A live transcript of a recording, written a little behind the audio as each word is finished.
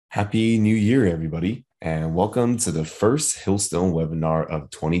Happy New Year, everybody, and welcome to the first Hillstone webinar of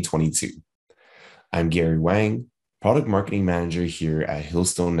 2022. I'm Gary Wang, Product Marketing Manager here at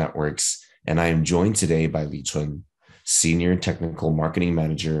Hillstone Networks, and I am joined today by Li Chun, Senior Technical Marketing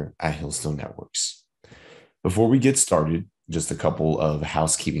Manager at Hillstone Networks. Before we get started, just a couple of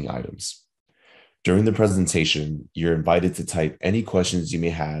housekeeping items. During the presentation, you're invited to type any questions you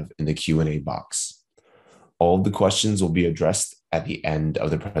may have in the Q&A box. All of the questions will be addressed at the end of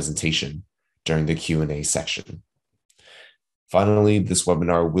the presentation during the Q&A section. Finally, this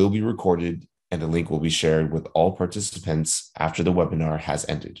webinar will be recorded and the link will be shared with all participants after the webinar has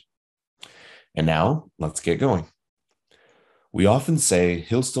ended. And now, let's get going. We often say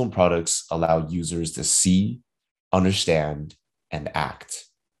Hillstone products allow users to see, understand, and act,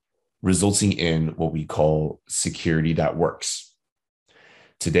 resulting in what we call security that works.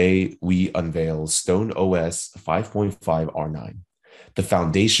 Today, we unveil StoneOS 5.5 R9, the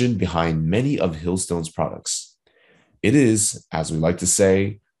foundation behind many of Hillstone's products. It is, as we like to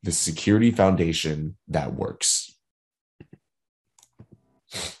say, the security foundation that works.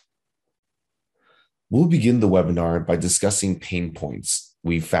 We'll begin the webinar by discussing pain points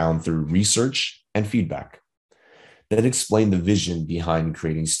we've found through research and feedback that explain the vision behind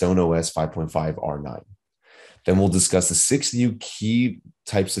creating StoneOS 5.5 R9. Then we'll discuss the 6 new key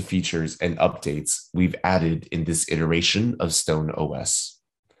types of features and updates we've added in this iteration of StoneOS.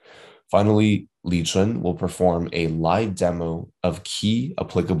 Finally, Li Chun will perform a live demo of key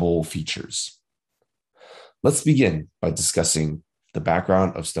applicable features. Let's begin by discussing the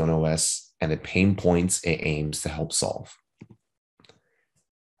background of StoneOS and the pain points it aims to help solve.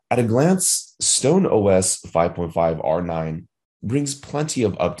 At a glance, StoneOS 5.5 R9 brings plenty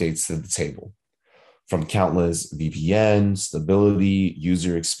of updates to the table, from countless VPN, stability,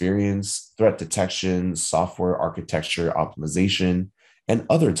 user experience, threat detection, software architecture optimization, and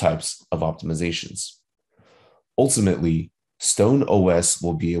other types of optimizations. Ultimately, StoneOS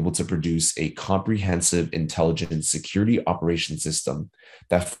will be able to produce a comprehensive intelligent security operation system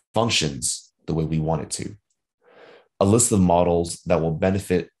that functions the way we want it to. A list of models that will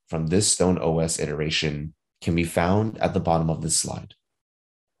benefit from this StoneOS iteration can be found at the bottom of this slide.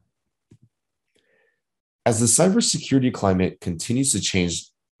 As the cybersecurity climate continues to change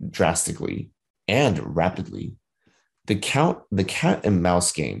drastically and rapidly, the cat and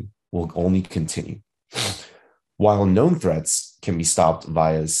mouse game will only continue. While known threats can be stopped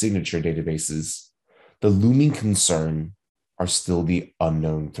via signature databases, the looming concern are still the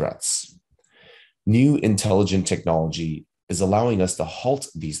unknown threats. New intelligent technology is allowing us to halt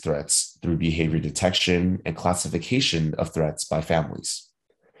these threats through behavior detection and classification of threats by families.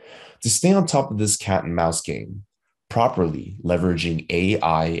 To stay on top of this cat and mouse game, properly leveraging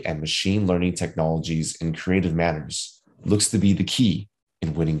AI and machine learning technologies in creative manners looks to be the key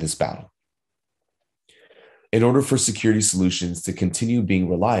in winning this battle. In order for security solutions to continue being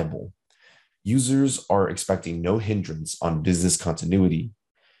reliable, users are expecting no hindrance on business continuity,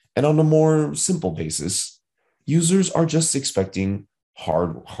 and on a more simple basis, users are just expecting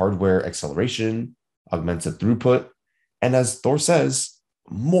hardware acceleration, augmented throughput, and as Thor says,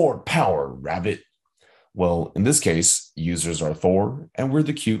 more power, rabbit. Well, in this case, users are Thor, and we're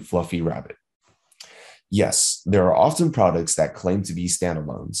the cute, fluffy rabbit. Yes, there are often products that claim to be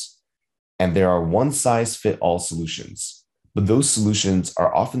standalones, and there are one-size-fit-all solutions, but those solutions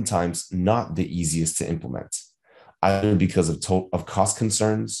are oftentimes not the easiest to implement, either because of cost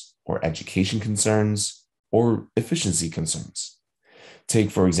concerns, or education concerns, or efficiency concerns. Take,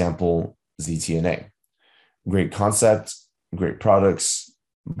 for example, ZTNA. Great concept, great products,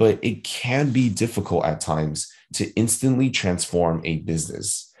 but it can be difficult at times to instantly transform a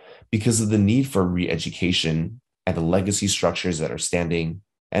business because of the need for re-education and the legacy structures that are standing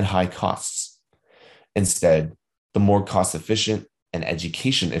and high costs. Instead, the more cost-efficient and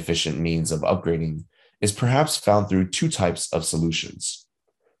education-efficient means of upgrading is perhaps found through 2 types of solutions.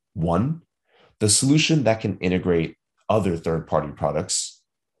 1, the solution that can integrate other third-party products,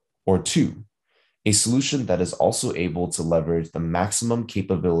 or 2, a solution that is also able to leverage the maximum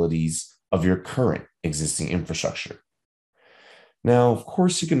capabilities of your current existing infrastructure. Now, of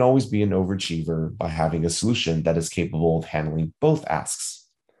course, you can always be an overachiever by having a solution that is capable of handling both asks.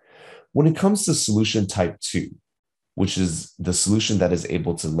 When it comes to solution type 2, which is the solution that is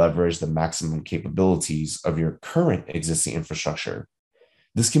able to leverage the maximum capabilities of your current existing infrastructure,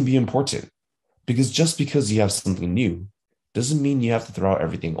 this can be important because just because you have something new doesn't mean you have to throw out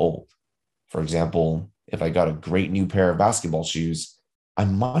everything old. For example, if I got a great new pair of basketball shoes, I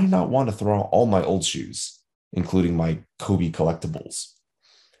might not want to throw out all my old shoes, including my Kobe collectibles.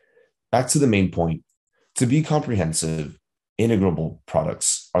 Back to the main point, to be comprehensive, Integrable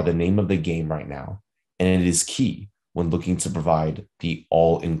products are the name of the game right now, and it is key when looking to provide the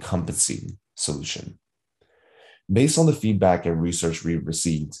all-encompassing solution. Based on the feedback and research we've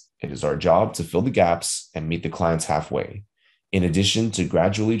received, it is our job to fill the gaps and meet the clients halfway, in addition to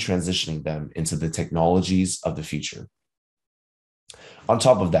gradually transitioning them into the technologies of the future. On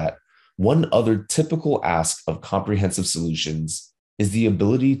top of that, one other typical ask of comprehensive solutions is the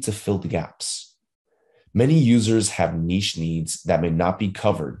ability to fill the gaps. Many users have niche needs that may not be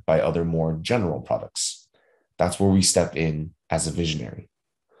covered by other more general products. That's where we step in as a visionary.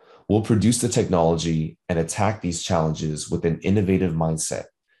 We'll produce the technology and attack these challenges with an innovative mindset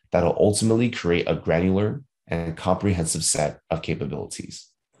that'll ultimately create a granular and comprehensive set of capabilities.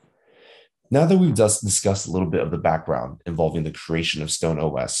 Now that we've just discussed a little bit of the background involving the creation of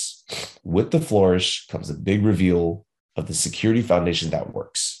StoneOS, with the flourish comes a big reveal of the security foundation that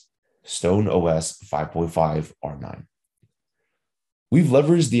works, StoneOS 5.5 R9. We've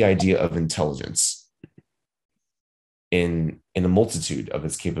leveraged the idea of intelligence in a multitude of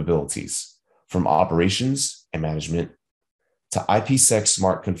its capabilities, from operations and management to IPsec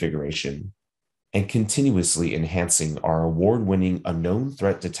smart configuration, and continuously enhancing our award-winning unknown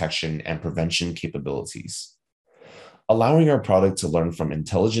threat detection and prevention capabilities. Allowing our product to learn from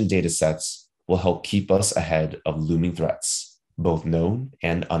intelligent data sets will help keep us ahead of looming threats, both known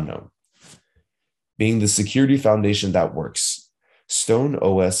and unknown. Being the security foundation that works,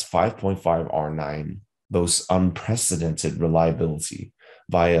 StoneOS 5.5 R9 boasts unprecedented reliability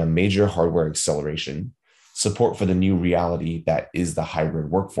via major hardware acceleration, support for the new reality that is the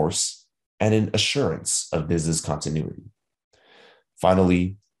hybrid workforce, and an assurance of business continuity.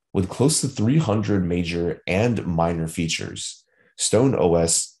 Finally, with close to 300 major and minor features,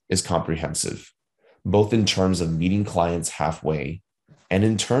 StoneOS is comprehensive, both in terms of meeting clients halfway and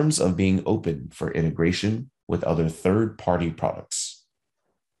in terms of being open for integration with other third-party products.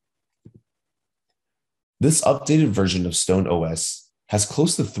 This updated version of StoneOS has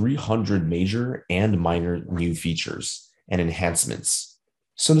close to 300 major and minor new features and enhancements.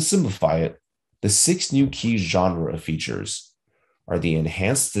 So to simplify it, the 6 new key genre of features are the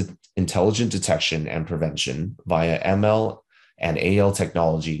enhanced intelligent detection and prevention via ML and AL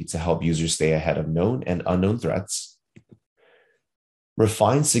technology to help users stay ahead of known and unknown threats,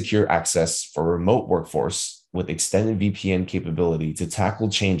 refined secure access for remote workforce with extended VPN capability to tackle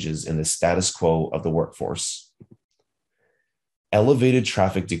changes in the status quo of the workforce, elevated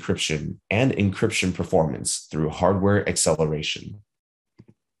traffic decryption and encryption performance through hardware acceleration,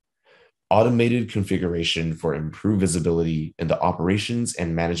 automated configuration for improved visibility in the operations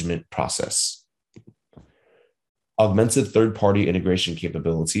and management process, augmented third-party integration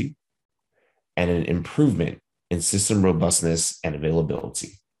capability, and an improvement in system robustness and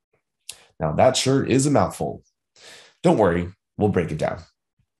availability. Now, that sure is a mouthful. Don't worry, we'll break it down.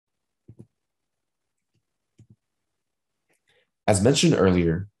 As mentioned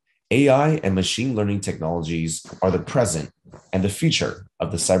earlier, AI and machine learning technologies are the present and the future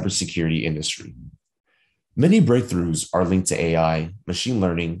of the cybersecurity industry. Many breakthroughs are linked to AI, machine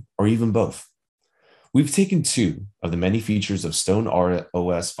learning, or even both. We've taken 2 of the many features of StoneOS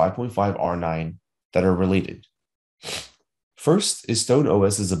 5.5 R9 that are related. First is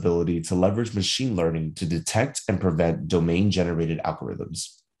StoneOS's ability to leverage machine learning to detect and prevent domain-generated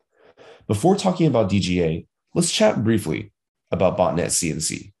algorithms. Before talking about DGA, let's chat briefly about botnet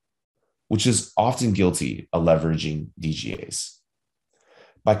CNC, which is often guilty of leveraging DGAs.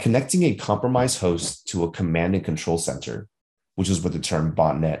 By connecting a compromised host to a command and control center, which is where the term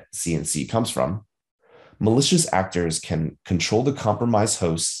botnet CNC comes from, malicious actors can control the compromised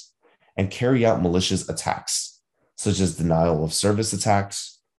hosts and carry out malicious attacks, such as denial of service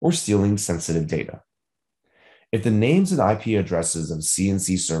attacks or stealing sensitive data. If the names and IP addresses of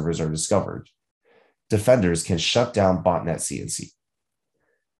CNC servers are discovered, defenders can shut down botnet CNC.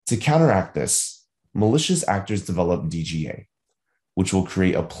 To counteract this, malicious actors develop DGA, which will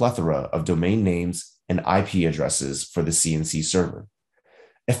create a plethora of domain names and IP addresses for the CNC server,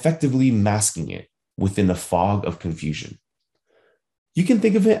 effectively masking it within a fog of confusion. You can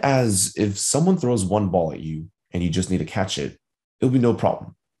think of it as if someone throws one ball at you and you just need to catch it, it'll be no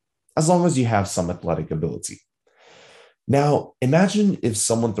problem, as long as you have some athletic ability. Now, imagine if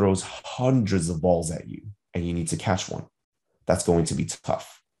someone throws hundreds of balls at you and you need to catch one. That's going to be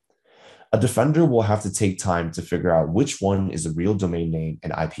tough. A defender will have to take time to figure out which one is a real domain name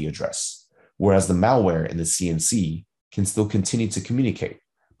and IP address, whereas the malware in the CNC can still continue to communicate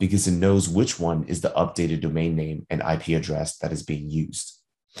because it knows which one is the updated domain name and IP address that is being used.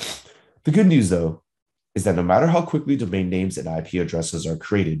 The good news, though, is that no matter how quickly domain names and IP addresses are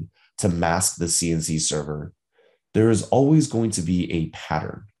created to mask the CNC server, there is always going to be a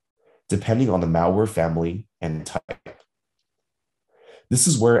pattern, depending on the malware family and type. This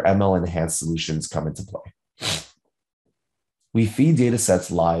is where ML enhanced solutions come into play. We feed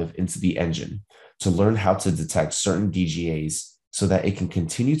datasets live into the engine to learn how to detect certain DGAs so that it can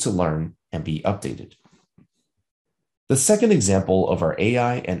continue to learn and be updated. The second example of our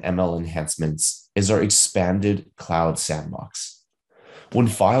AI and ML enhancements is our expanded cloud sandbox. When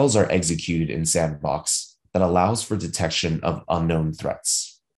files are executed in sandbox, that allows for detection of unknown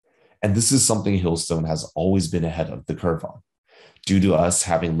threats. And this is something Hillstone has always been ahead of the curve on, due to us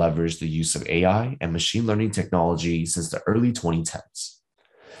having leveraged the use of AI and machine learning technology since the early 2010s.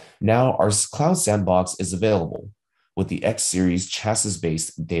 Now, our cloud sandbox is available with the X series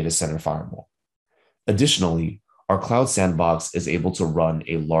chassis-based data center firewall. Additionally, our cloud sandbox is able to run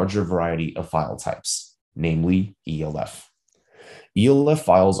a larger variety of file types, namely ELF. ELF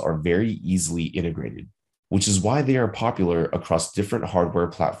files are very easily integrated, which is why they are popular across different hardware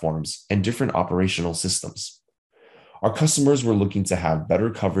platforms and different operational systems. Our customers were looking to have better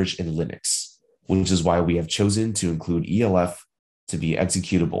coverage in Linux, which is why we have chosen to include ELF to be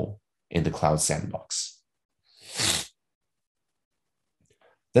executable in the cloud sandbox.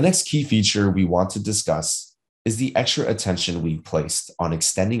 The next key feature we want to discuss is the extra attention we've placed on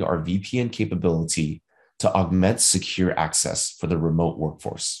extending our VPN capability to augment secure access for the remote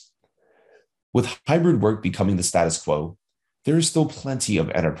workforce. With hybrid work becoming the status quo, there is still plenty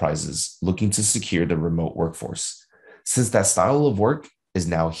of enterprises looking to secure the remote workforce, since that style of work is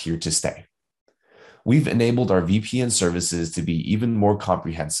now here to stay. We've enabled our VPN services to be even more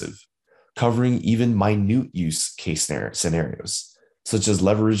comprehensive, covering even minute use case scenarios, such as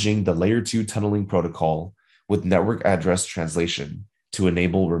leveraging the Layer 2 tunneling protocol with network address translation to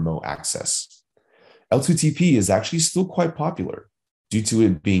enable remote access. L2TP is actually still quite popular due to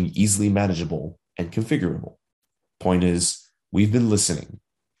it being easily manageable and configurable. Point is, we've been listening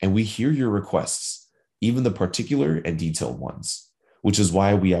and we hear your requests, even the particular and detailed ones, which is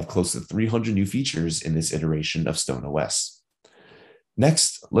why we have close to 300 new features in this iteration of StoneOS.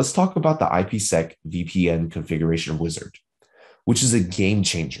 Next, let's talk about the IPsec VPN configuration wizard, which is a game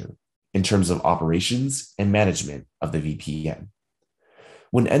changer in terms of operations and management of the VPN.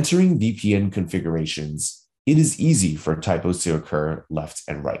 When entering VPN configurations, it is easy for typos to occur left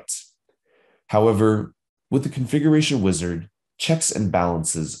and right. However, with the configuration wizard, checks and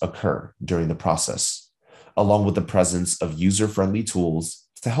balances occur during the process, along with the presence of user-friendly tools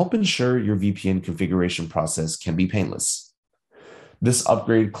to help ensure your VPN configuration process can be painless. This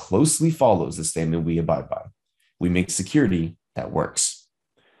upgrade closely follows the statement we abide by. We make security that works.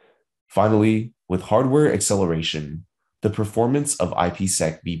 Finally, with hardware acceleration, the performance of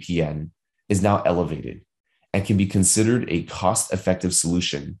IPsec VPN is now elevated and can be considered a cost-effective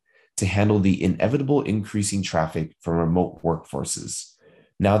solution to handle the inevitable increasing traffic from remote workforces,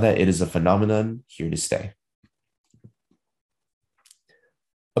 now that it is a phenomenon here to stay.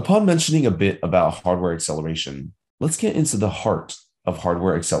 Upon mentioning a bit about hardware acceleration, let's get into the heart of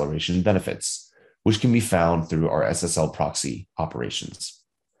hardware acceleration benefits, which can be found through our SSL proxy operations.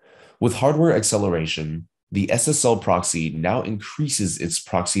 With hardware acceleration, the SSL proxy now increases its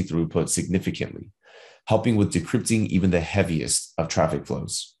proxy throughput significantly, helping with decrypting even the heaviest of traffic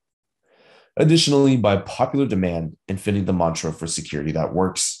flows. Additionally, by popular demand and fitting the mantra for security that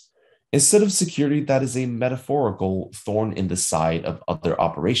works, instead of security that is a metaphorical thorn in the side of other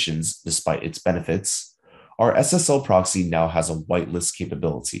operations despite its benefits, our SSL proxy now has a whitelist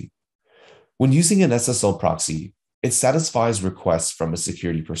capability. When using an SSL proxy, it satisfies requests from a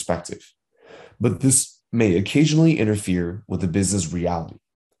security perspective, but this may occasionally interfere with the business reality,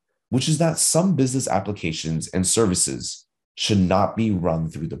 which is that some business applications and services should not be run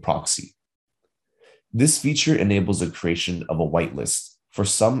through the proxy. This feature enables the creation of a whitelist for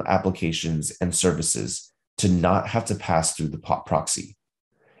some applications and services to not have to pass through the proxy,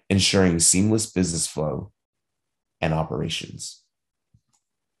 ensuring seamless business flow and operations.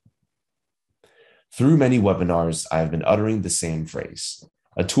 Through many webinars, I have been uttering the same phrase: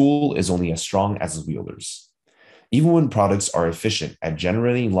 a tool is only as strong as its wielders. Even when products are efficient at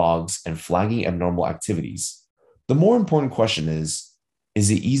generating logs and flagging abnormal activities, the more important question is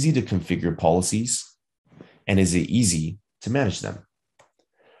it easy to configure policies? And is it easy to manage them?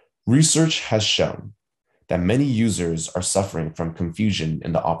 Research has shown that many users are suffering from confusion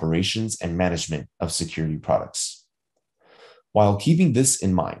in the operations and management of security products. While keeping this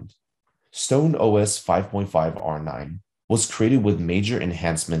in mind, StoneOS 5.5 R9 was created with major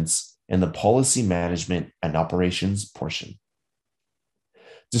enhancements in the policy management and operations portion.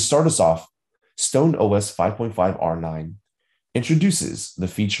 To start us off, StoneOS 5.5 R9 introduces the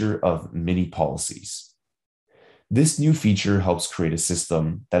feature of mini policies. This new feature helps create a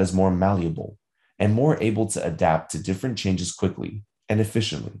system that is more malleable and more able to adapt to different changes quickly and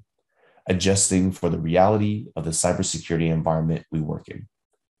efficiently, adjusting for the reality of the cybersecurity environment we work in.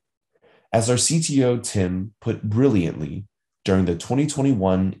 As our CTO, Tim, put brilliantly during the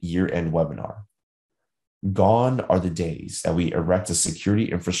 2021 year-end webinar, gone are the days that we erect a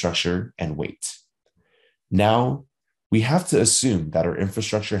security infrastructure and wait. Now, we have to assume that our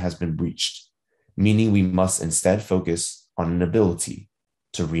infrastructure has been breached, meaning we must instead focus on an ability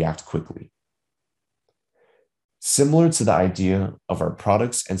to react quickly. Similar to the idea of our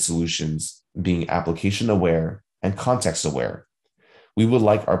products and solutions being application aware and context aware, we would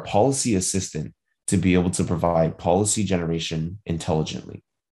like our policy assistant to be able to provide policy generation intelligently.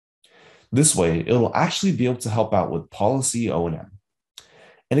 This way, it'll actually be able to help out with policy O&M.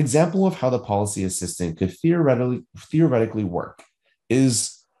 An example of how the policy assistant could theoretically work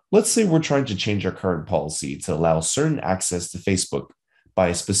is, let's say we're trying to change our current policy to allow certain access to Facebook by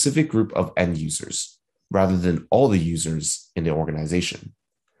a specific group of end users, rather than all the users in the organization.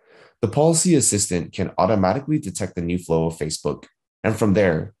 The policy assistant can automatically detect the new flow of Facebook, and from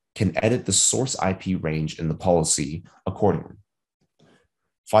there, can edit the source IP range in the policy accordingly.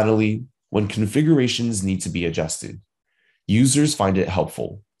 Finally, when configurations need to be adjusted, users find it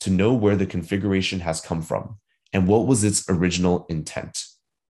helpful to know where the configuration has come from and what was its original intent.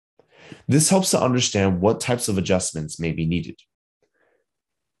 This helps to understand what types of adjustments may be needed.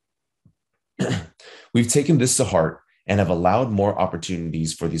 We've taken this to heart and have allowed more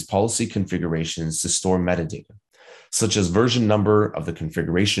opportunities for these policy configurations to store metadata, such as version number of the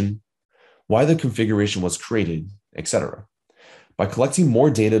configuration, why the configuration was created, etc. By collecting more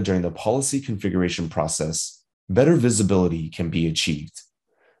data during the policy configuration process, better visibility can be achieved,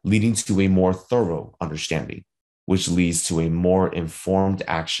 leading to a more thorough understanding, which leads to a more informed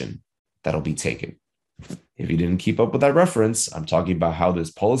action that'll be taken. If you didn't keep up with that reference, I'm talking about how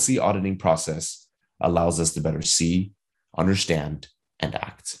this policy auditing process allows us to better see, understand, and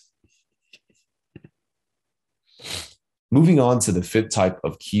act. Moving on to the fifth type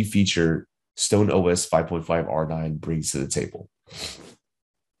of key feature StoneOS 5.5 R9 brings to the table: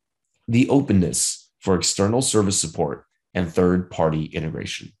 the openness for external service support and third-party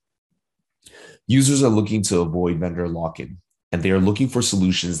integration. Users are looking to avoid vendor lock-in, and they are looking for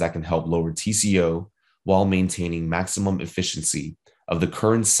solutions that can help lower TCO while maintaining maximum efficiency of the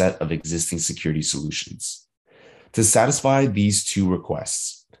current set of existing security solutions. To satisfy these two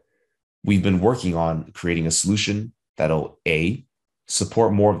requests, we've been working on creating a solution that'll A,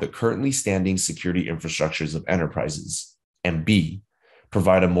 support more of the currently standing security infrastructures of enterprises, and B,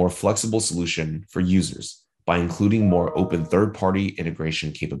 provide a more flexible solution for users by including more open third-party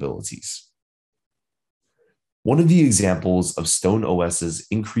integration capabilities. One of the examples of StoneOS's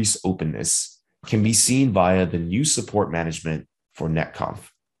increased openness can be seen via the new support management for netconf.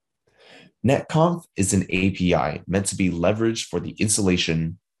 Netconf is an API meant to be leveraged for the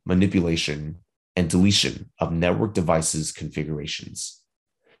installation, manipulation, and deletion of network devices configurations.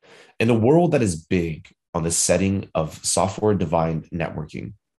 In a world that is big on the setting of software-defined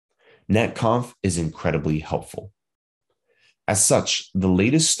networking, netconf is incredibly helpful. As such, the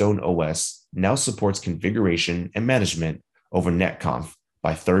latest StoneOS now supports configuration and management over netconf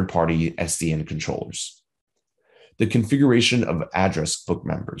by third-party SDN controllers. The configuration of address book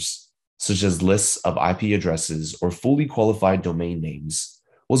members, such as lists of IP addresses or fully qualified domain names,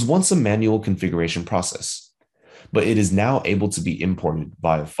 was once a manual configuration process, but it is now able to be imported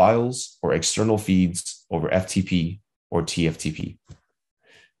via files or external feeds over FTP or TFTP.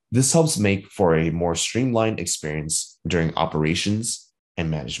 This helps make for a more streamlined experience during operations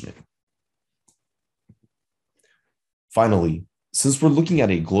and management. Finally, since we're looking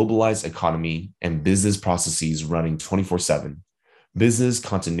at a globalized economy and business processes running 24/7, business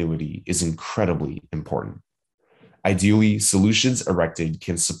continuity is incredibly important. Ideally, solutions erected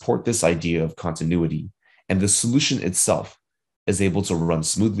can support this idea of continuity, and the solution itself is able to run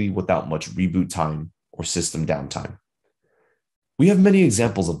smoothly without much reboot time or system downtime. We have many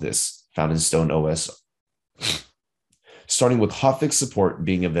examples of this found in StoneOS, starting with hotfix support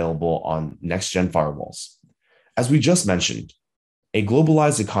being available on next-gen firewalls. As we just mentioned, a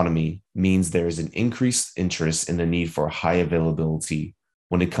globalized economy means there is an increased interest in the need for high availability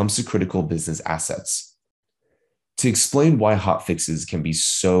when it comes to critical business assets. To explain why hotfixes can be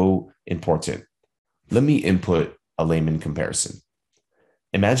so important, let me input a layman comparison.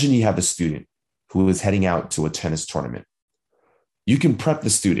 Imagine you have a student who is heading out to a tennis tournament. You can prep the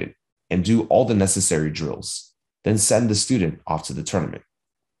student and do all the necessary drills, then send the student off to the tournament.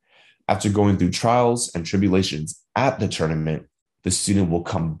 After going through trials and tribulations at the tournament, the student will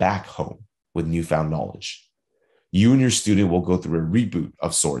come back home with newfound knowledge. You and your student will go through a reboot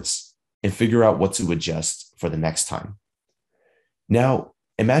of sorts and figure out what to adjust for the next time. Now,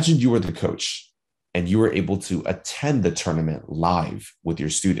 imagine you were the coach and you were able to attend the tournament live with your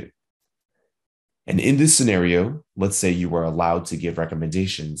student. And in this scenario, let's say you were allowed to give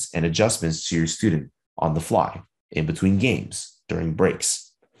recommendations and adjustments to your student on the fly, in between games, during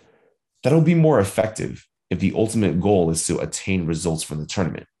breaks. That'll be more effective if the ultimate goal is to attain results from the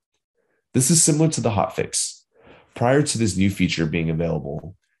tournament. This is similar to the hotfix. Prior to this new feature being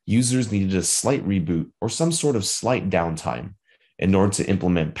available, users needed a slight reboot or some sort of slight downtime in order to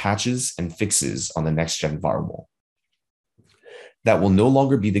implement patches and fixes on the next-gen firewall. That will no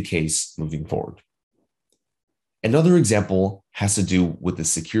longer be the case moving forward. Another example has to do with the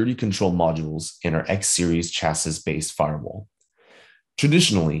security control modules in our X series chassis-based firewall.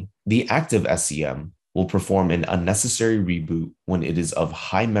 Traditionally, the active SCM will perform an unnecessary reboot when it is of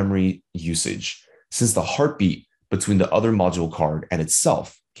high memory usage, since the heartbeat between the other module card and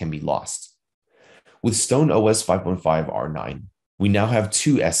itself can be lost. With StoneOS 5.5 R9, we now have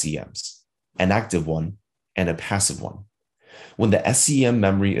two SCMs, an active one and a passive one. When the SCM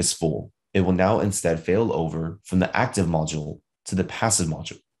memory is full, it will now instead fail over from the active module to the passive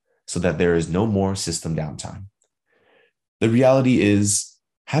module so that there is no more system downtime. The reality is,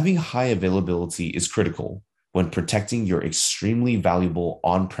 having high availability is critical when protecting your extremely valuable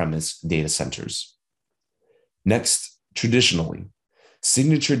on-premise data centers. Next, traditionally,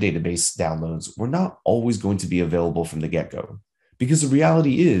 signature database downloads were not always going to be available from the get-go, because the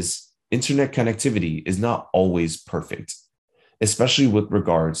reality is, internet connectivity is not always perfect, especially with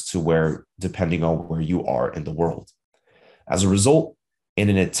regards to depending on where you are in the world. As a result, in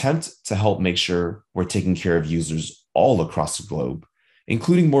an attempt to help make sure we're taking care of users all across the globe,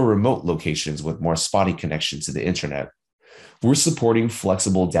 including more remote locations with more spotty connection to the internet, we're supporting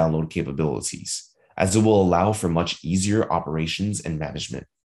flexible download capabilities, as it will allow for much easier operations and management.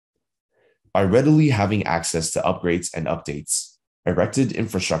 By readily having access to upgrades and updates, erected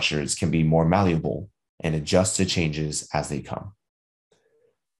infrastructures can be more malleable and adjust to changes as they come.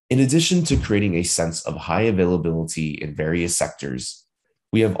 In addition to creating a sense of high availability in various sectors,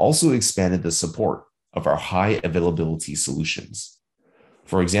 we have also expanded the support of our high availability solutions.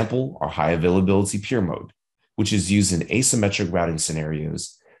 For example, our high availability peer mode, which is used in asymmetric routing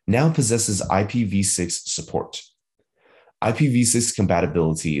scenarios, now possesses IPv6 support. IPv6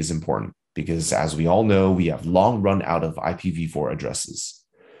 compatibility is important because, as we all know, we have long run out of IPv4 addresses.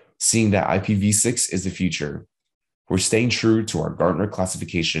 Seeing that IPv6 is the future, we're staying true to our Gartner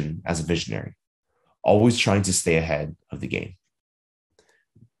classification as a visionary, always trying to stay ahead of the game.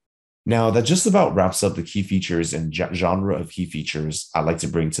 Now, that just about wraps up the key features and genre of key features I'd like to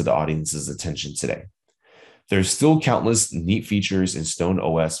bring to the audience's attention today. There's still countless neat features in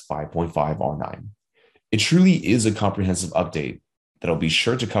StoneOS 5.5 R9. It truly is a comprehensive update that'll be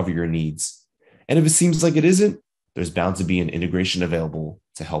sure to cover your needs. And if it seems like it isn't, there's bound to be an integration available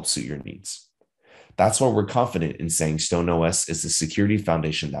to help suit your needs. That's why we're confident in saying StoneOS is the security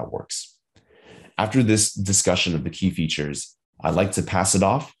foundation that works. After this discussion of the key features, I'd like to pass it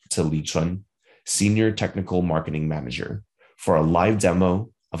off to Li Chun, Senior Technical Marketing Manager, for a live demo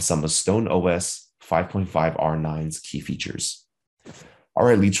of some of StoneOS 5.5 R9's key features. All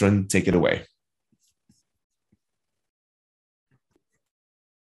right, Li Chun, take it away.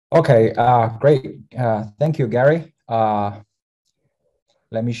 Okay, great. Thank you, Gary. Let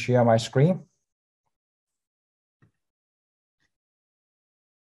me share my screen.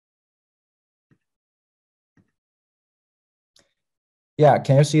 Yeah,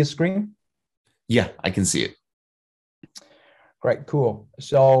 can you see the screen? Yeah, I can see it. Great, cool.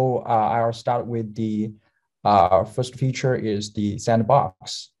 So I'll start with the first feature is the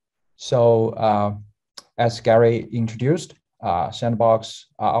sandbox. So as Gary introduced, sandbox,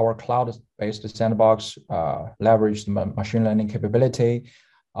 our cloud-based sandbox leverage the machine learning capability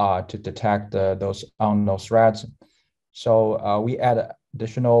to detect those unknown threats. So we add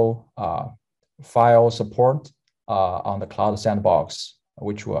additional file support on the cloud sandbox,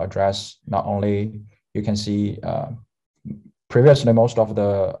 which will address not only, you can see previously most of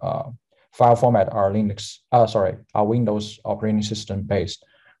the file format are are Windows operating system based.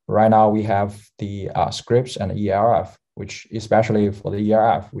 Right now we have the scripts and ERF, which especially for the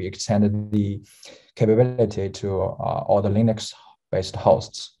ERF, we extended the capability to all the Linux based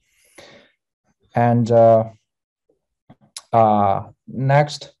hosts. And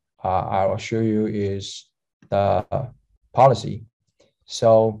next, I will show you is the policy.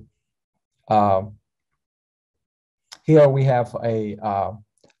 So here we have a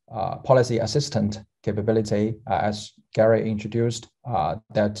policy assistant capability, as Gary introduced,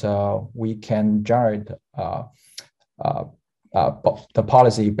 that we can generate the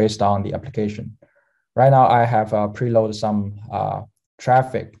policy based on the application. Right now, I have preloaded some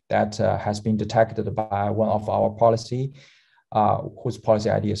traffic that has been detected by one of our policy, whose policy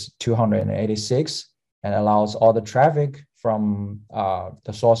ID is 286, and allows all the traffic from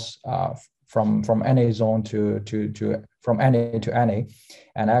the source from any zone from any to any.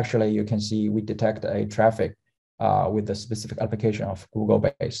 And actually, you can see we detect a traffic with the specific application of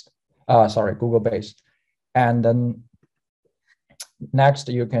Google-based. And then next,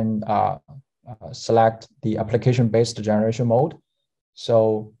 you can select the application-based generation mode.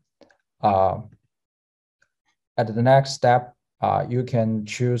 So at the next step, you can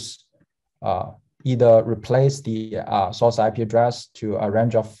choose either replace the source IP address to a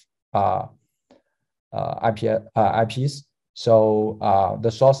range of IPs. So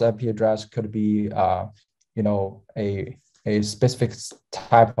the source IP address could be, a specific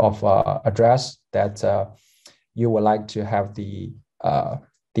type of address that you would like to have the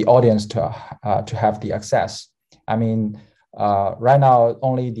audience to have the access. I mean, right now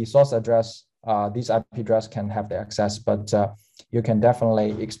only the source address, this IP address can have the access, but you can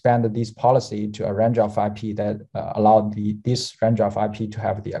definitely expand this policy to a range of IP that allow this range of IP to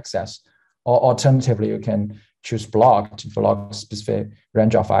have the access. Or alternatively, you can choose block to block specific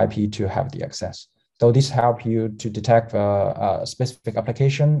range of IP to have the access. So this helps you to detect a specific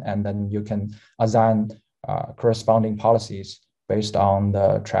application, and then you can assign corresponding policies based on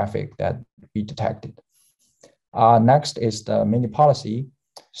the traffic that we detected. Next is the mini policy.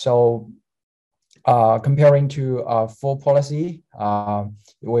 So comparing to a full policy,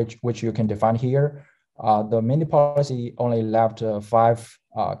 which you can define here, the mini policy only left 5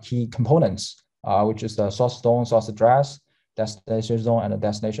 key components, which is the source zone, source address, destination zone, and the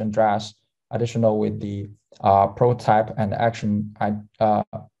destination address, additional with the prototype and action,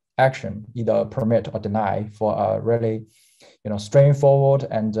 either permit or deny, for a really straightforward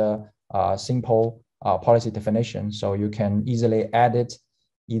and simple policy definition. So you can easily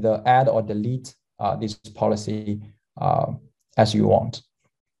either add or delete this policy as you want.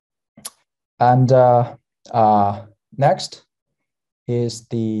 And next is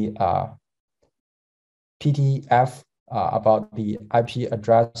the PDF about the IP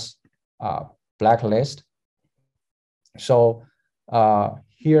address blacklist. So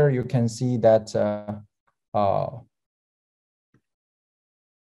here you can see that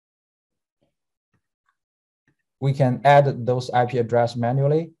we can add those IP address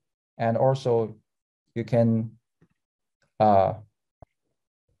manually, and also you can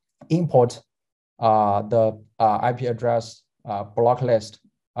import the IP address block list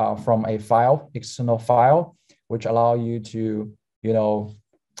from a file, external file, which allow you to,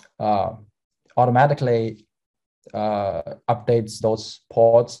 automatically updates those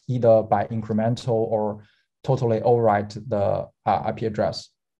ports either by incremental or totally overwrite the IP address,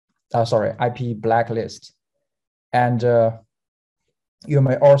 IP blacklist. And you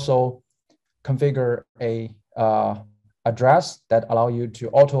may also configure a address that allow you to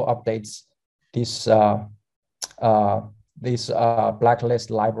auto updates this blacklist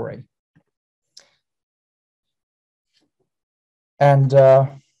library. And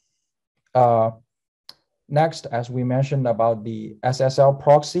next, as we mentioned about the SSL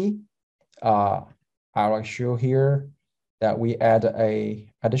proxy, I will show here that we add a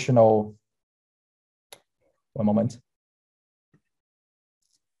additional, one moment.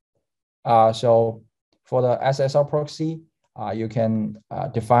 So for the SSL proxy, you can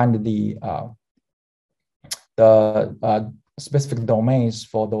define the specific domains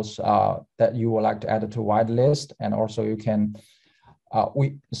for those that you would like to add to whitelist, and also you can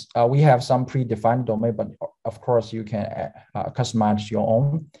we have some predefined domain, but of course you can customize your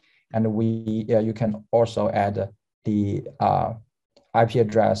own, and you can also add the IP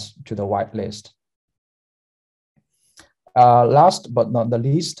address to the whitelist. Last but not the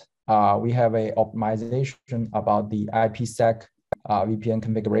least, we have a optimization about the IPsec VPN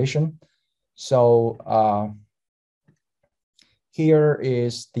configuration. So here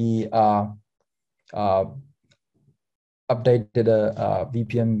is the updated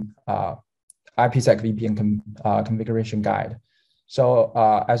VPN IPsec VPN configuration guide. So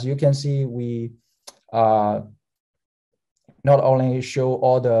as you can see, we not only show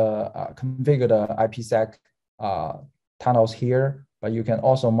all the configured IPsec tunnels here, but you can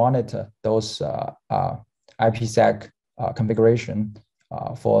also monitor those IPsec configuration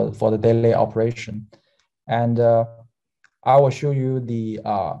for the daily operation. And I will show you the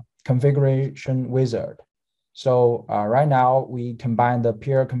configuration wizard. So right now we combine the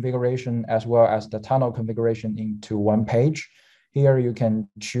peer configuration as well as the tunnel configuration into one page. Here you can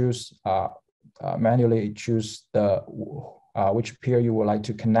choose manually choose the which peer you would like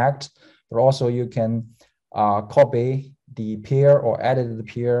to connect, but also you can copy the peer or edit the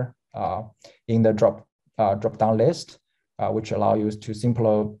peer in the drop-down list, which allow you to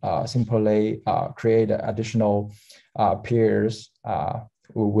simply create additional peers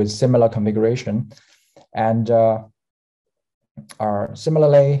with similar configuration. And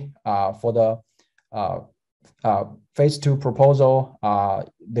similarly, for the phase 2 proposal,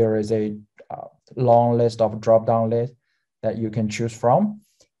 there is a long list of drop-down list that you can choose from,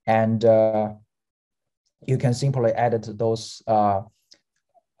 and you can simply edit those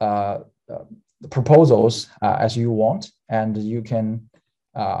proposals as you want, and you can,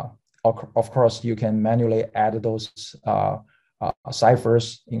 of course, you can manually add those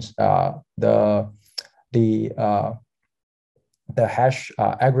ciphers in the hash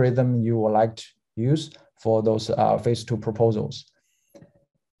algorithm you would like to use for those phase 2 proposals.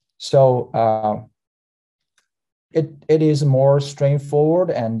 So it is more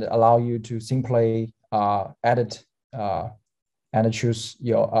straightforward and allow you to simply edit and choose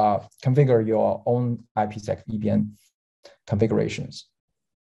your configure your own IPsec EVM configurations.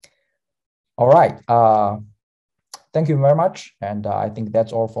 All right. Thank you very much. And I think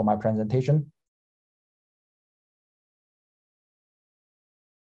that's all for my presentation.